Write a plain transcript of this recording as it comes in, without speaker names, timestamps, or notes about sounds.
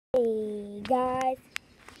Hey guys,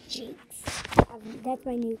 Jakes. That's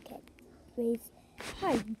my new catchphrase.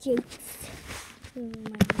 Hi, Jakes. My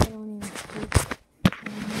middle name is Jakes.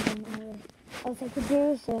 Else I could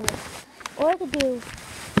do so, or I could do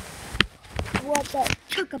what the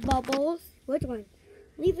Jakob bubbles. Which one?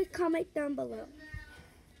 Leave a comment down below.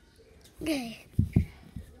 Okay.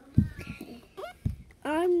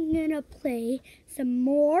 I'm gonna play some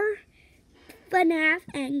more FNAF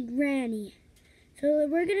and Granny. So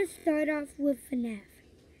we're going to start off with FNAF.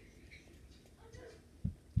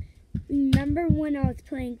 Remember when I was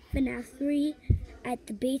playing FNAF 3 at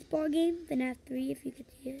the baseball game? FNAF 3, if you could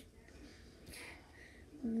see it.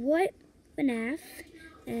 What FNAF?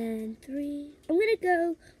 And 3. I'm going to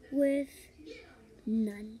go with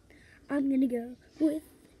none. I'm going to go with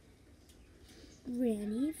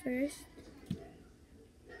Granny first. I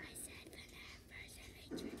said FNAF first and I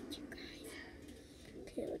tricked you guys.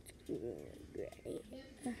 Okay, let's do Granny.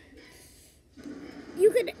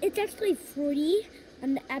 It's actually free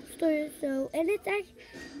on the App Store, so, and it's actually,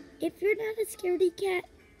 if you're not a scaredy cat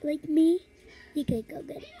like me, you could go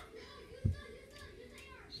get it.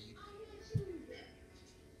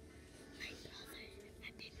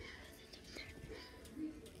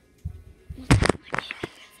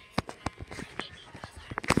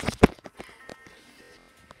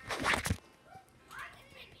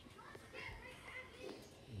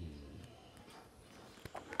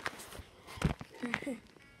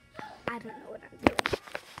 I don't know what I'm doing.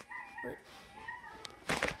 Wait.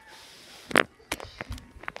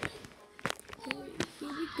 Here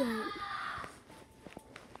we go.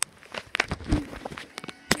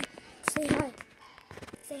 Say hi.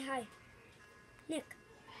 Say hi. Nick,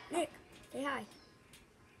 say hi.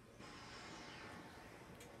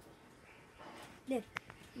 Nick,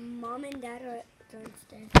 Mom and Dad are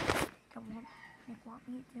downstairs. Nick want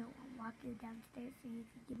me to walk you downstairs so you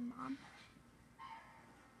can give Mom.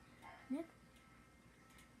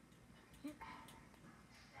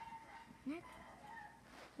 Nick?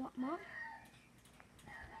 What, Mom?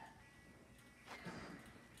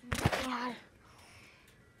 Hi.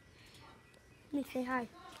 Nick, say hi.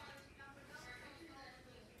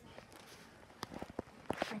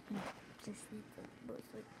 I can just sleep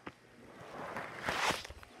mostly.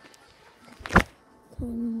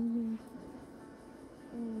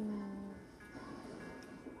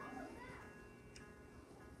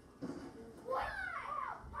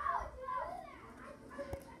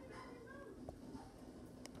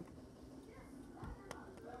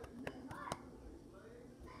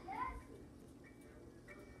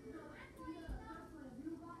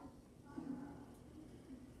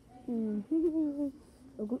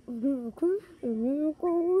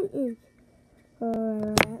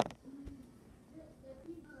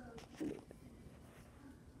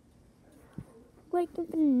 Like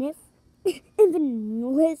Infinite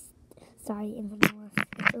sorry, Infinite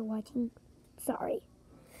if you're watching, sorry.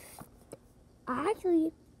 I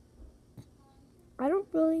don't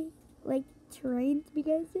really like trains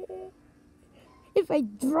because if I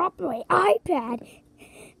drop my iPad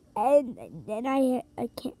and then I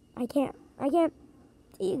can't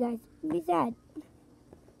see you guys, it'd be sad.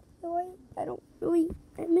 So I don't really,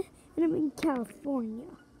 and I'm in California,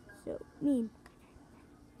 so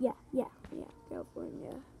yeah,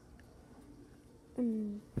 California.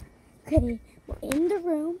 Okay, we're in the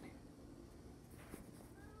room.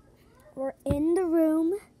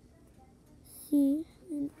 See,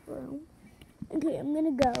 in the room. Okay, I'm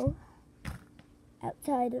gonna go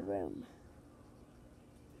outside the room.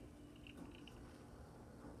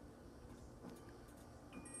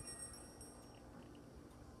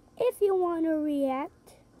 If you want to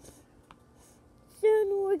react, soon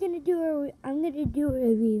I'm gonna do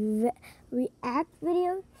a react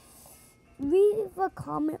video. Leave a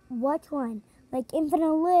comment which one, like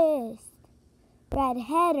Infinite List, Red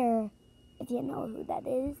Header, if you know who that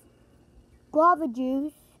is, Guava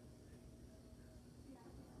Juice,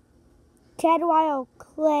 Chad Wild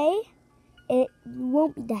Clay. It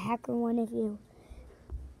won't be the hacker one if you.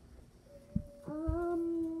 I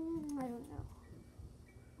don't know.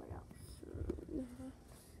 What else?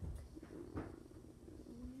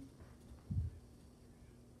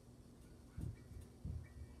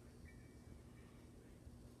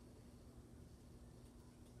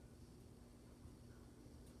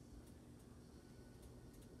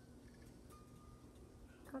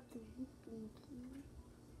 Got the key.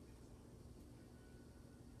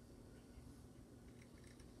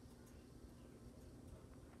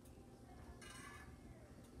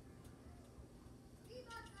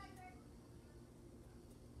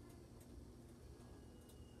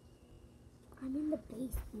 I'm in the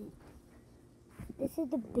basement. This is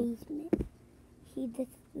the basement. This is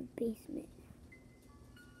the basement.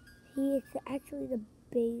 It's actually the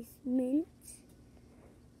basement.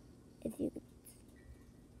 If you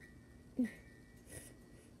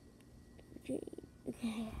could.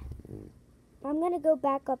 Okay. I'm gonna go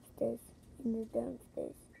back upstairs in the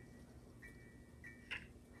downstairs.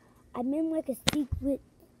 I'm in like a secret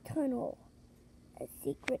tunnel. A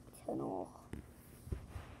secret tunnel.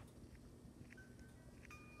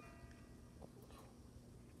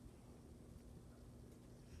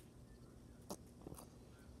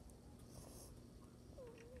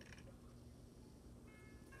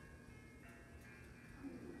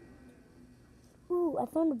 Ooh, I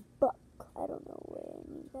found a book. I don't know what I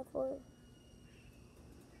need that for.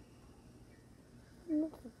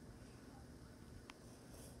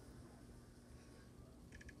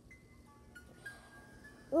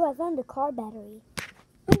 Ooh, I found a car battery.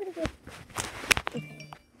 I'm gonna go. Okay.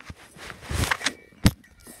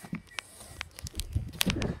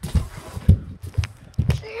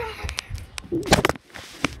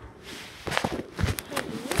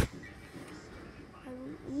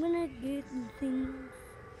 I'm gonna do some things.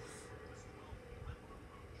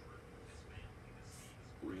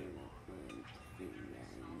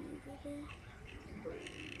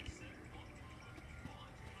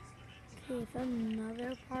 Okay, I found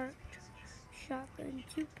another part. Shotgun,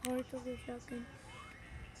 2 parts of the shotgun.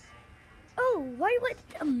 Oh, why would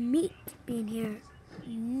a meat be in here?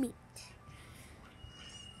 Meat.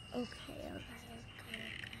 Okay.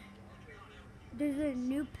 There's a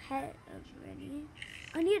new pet already.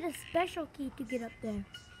 I need a special key to get up there.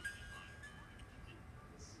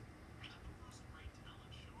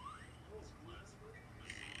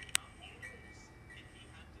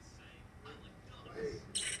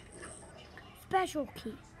 Special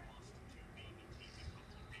key.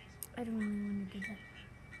 I don't really want to do that.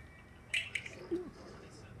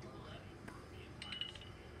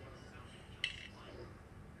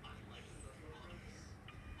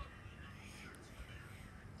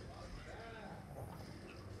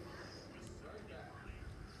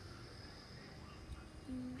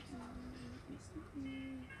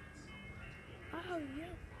 Oh,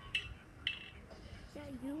 yeah,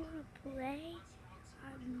 you want to play?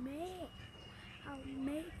 I'll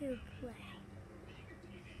make you play.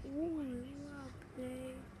 Ooh, you want to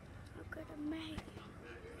play? I'm gonna make it.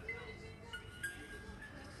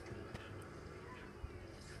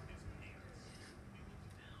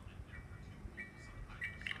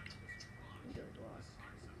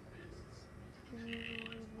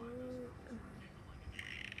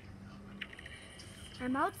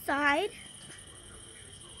 I'm outside.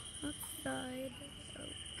 Okay.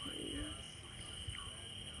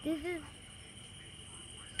 This is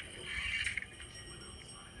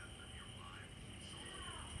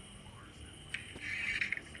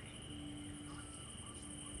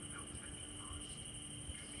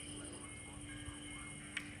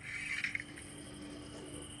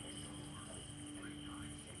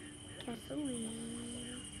gasoline.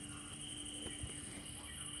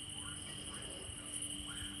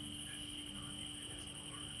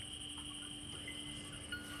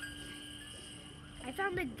 I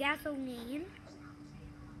found the gasoline.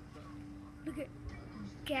 Look at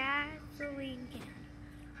gasoline can.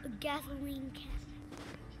 A gasoline can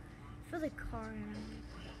for the car.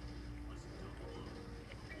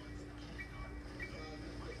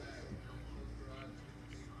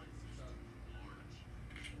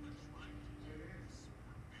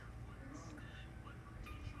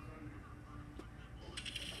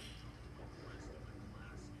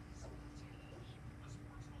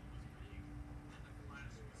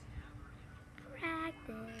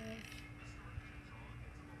 Practice.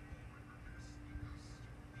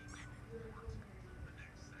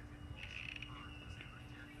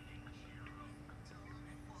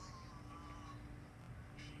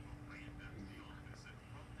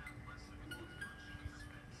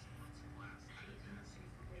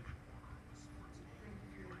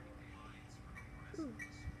 Ooh,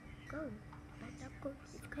 go. Let's up, go.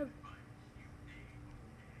 Let's go.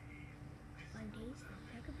 One day,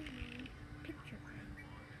 that could be my picture.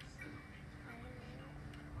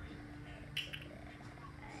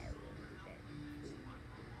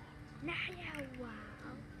 Now, wow.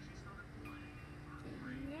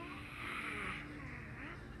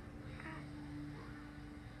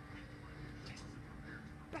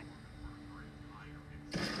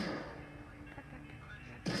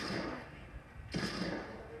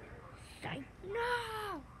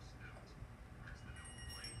 No!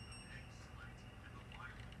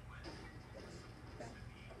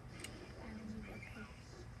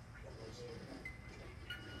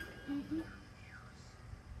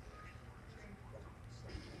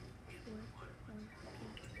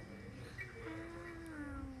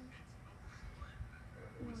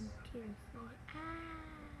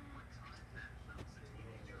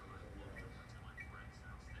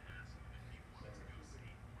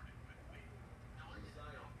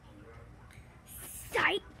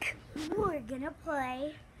 gonna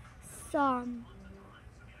play some.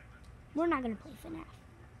 We're not gonna play FNAF.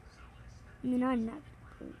 I mean, I'm not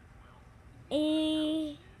gonna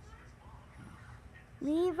play.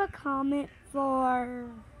 Leave a comment for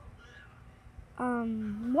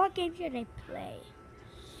what game should I play?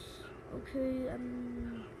 Okay,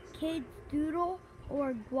 Kids Doodle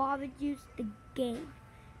or Guava Juice the game?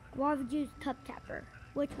 Guava Juice Tub Tapper.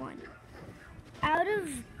 Which one? Out of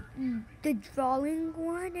the drawing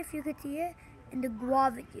one, if you could see it, and the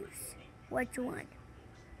Guava Juice, which one?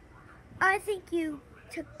 I think you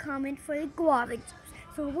took comment for the Guava Juice,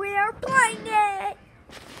 so we are playing it!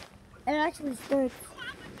 It actually starts.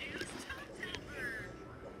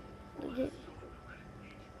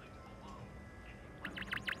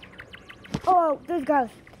 Oh, there's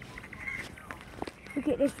ghosts.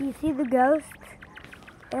 Okay, if you see the ghost,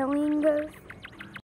 alien ghost,